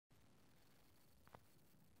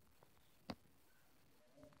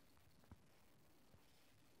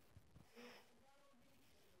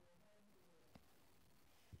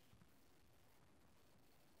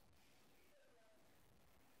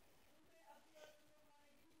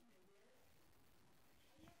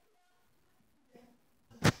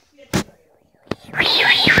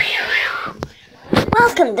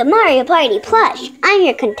Welcome to Mario Party Plush. I'm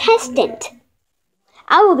your contestant.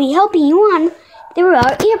 I will be helping you on through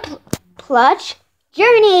our plush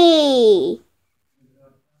journey.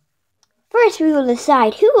 First, we will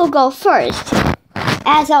decide who will go first.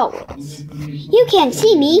 As always, you can't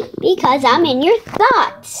see me because I'm in your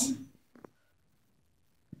thoughts.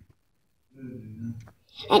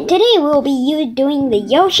 And today we will be doing the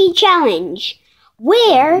Yoshi Challenge,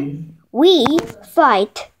 where we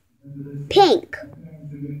fight pink,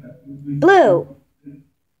 blue,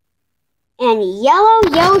 and yellow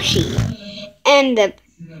Yoshi, and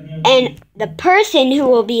the person who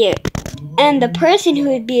would be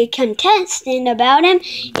a contestant about him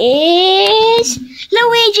is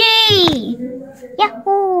Luigi.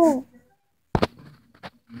 Yahoo!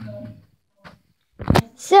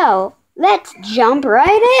 So let's jump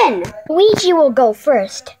right in. Luigi will go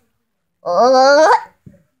first.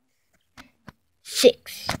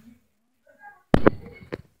 6.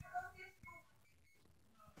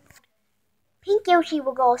 Pink Yoshi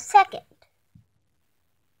will go second.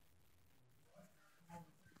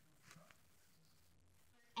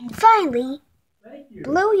 And finally,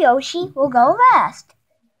 Blue Yoshi will go last.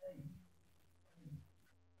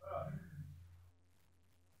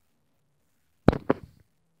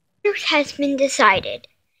 It has been decided.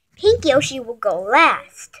 Pink Yoshi will go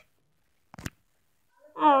last.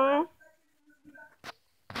 Aww.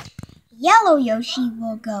 Yellow Yoshi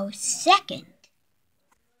will go second.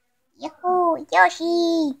 Yahoo!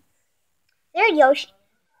 Yoshi! Third Yoshi.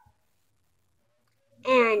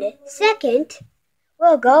 And second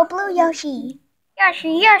will go Blue Yoshi.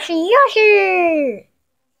 Yoshi, Yoshi, Yoshi!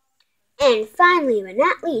 And finally, but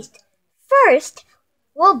not least, first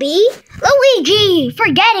will be Luigi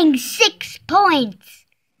for getting 6 points.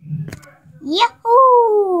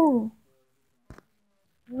 Yahoo!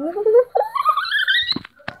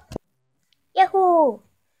 Yahoo!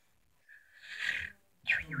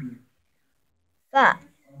 5.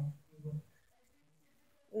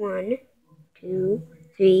 1, 2,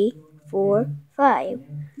 3, 4, 5.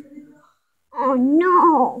 Oh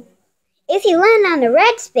no! If you land on the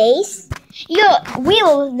red space, we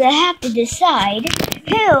will have to decide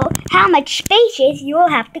how much space is. You will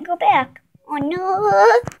have to go back. Oh no!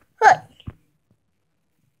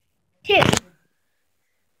 2.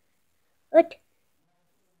 What?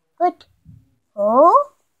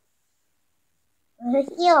 Oh?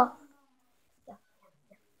 Yeah.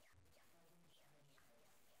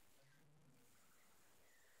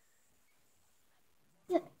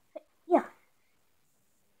 Yeah.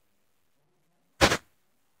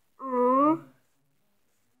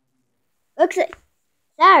 Looks like,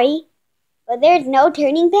 sorry, but there's no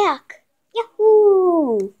turning back.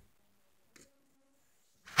 Yahoo!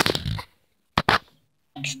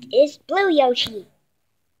 Next is Blue Yoshi.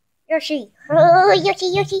 Yoshi. Oh, Yoshi,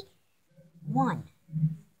 Yoshi. 1.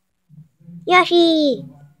 Yoshi.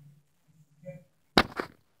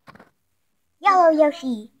 Yellow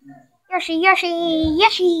Yoshi. Yoshi, Yoshi,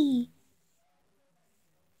 Yoshi.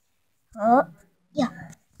 Oh, yeah.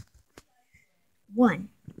 1.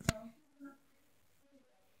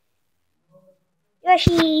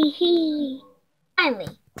 Yoshi.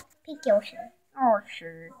 Finally, Pink Yoshi. Oh,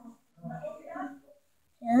 sure.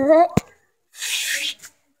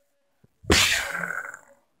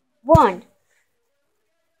 1.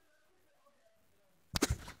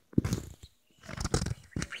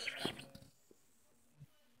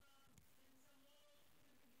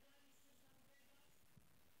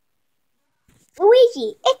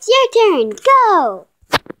 Luigi, it's your turn. Go.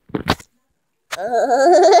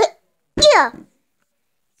 Yeah.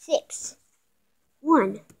 6.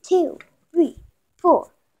 1, 2, 3,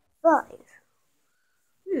 4, 5.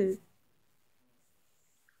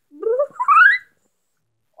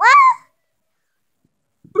 What?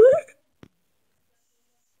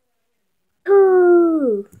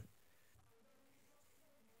 2.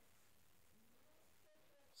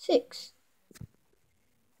 6.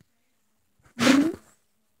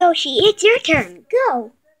 Yoshi, it's your turn.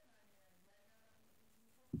 Go.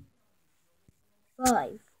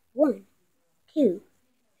 5. 1, 2,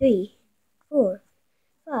 3, 4,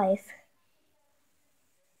 5.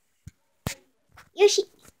 Yoshi.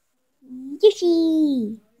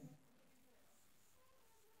 Yoshi.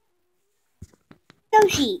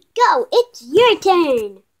 Yoshi, go. It's your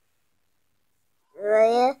turn.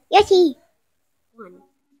 Yoshi. 1.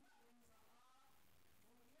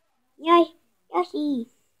 Yoshi.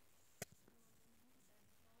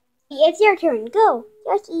 It's your turn. Go.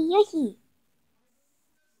 Yoshi, Yoshi.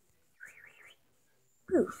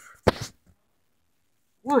 Poof.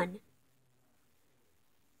 1.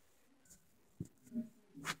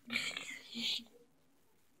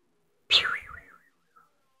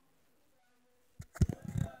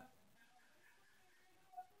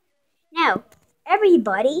 Now,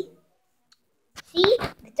 everybody, see,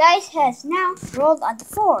 the dice has now rolled on the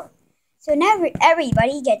floor. So now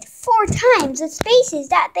everybody gets 4 times the spaces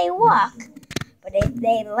that they walk. But if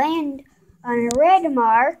they land on a red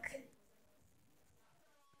mark,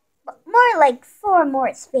 more like 4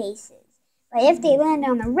 more spaces. But if they land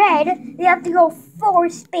on the red, they have to go 4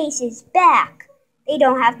 spaces back. They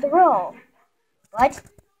don't have to roll. But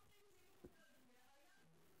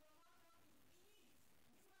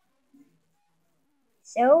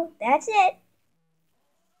so that's it.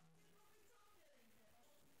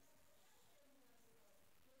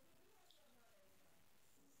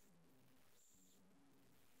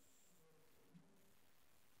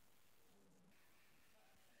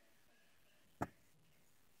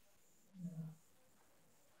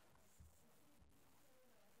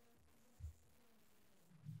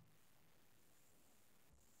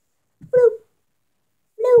 Bloop,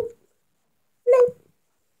 bloop, bloop.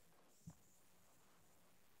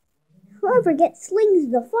 Whoever gets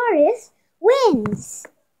slings the farthest wins.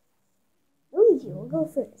 Luigi will go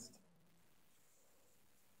first.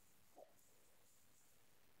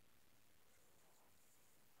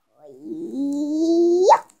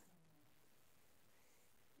 Yep.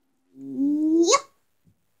 Yep.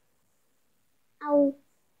 Ow.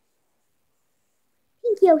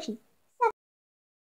 Pink Yoshi.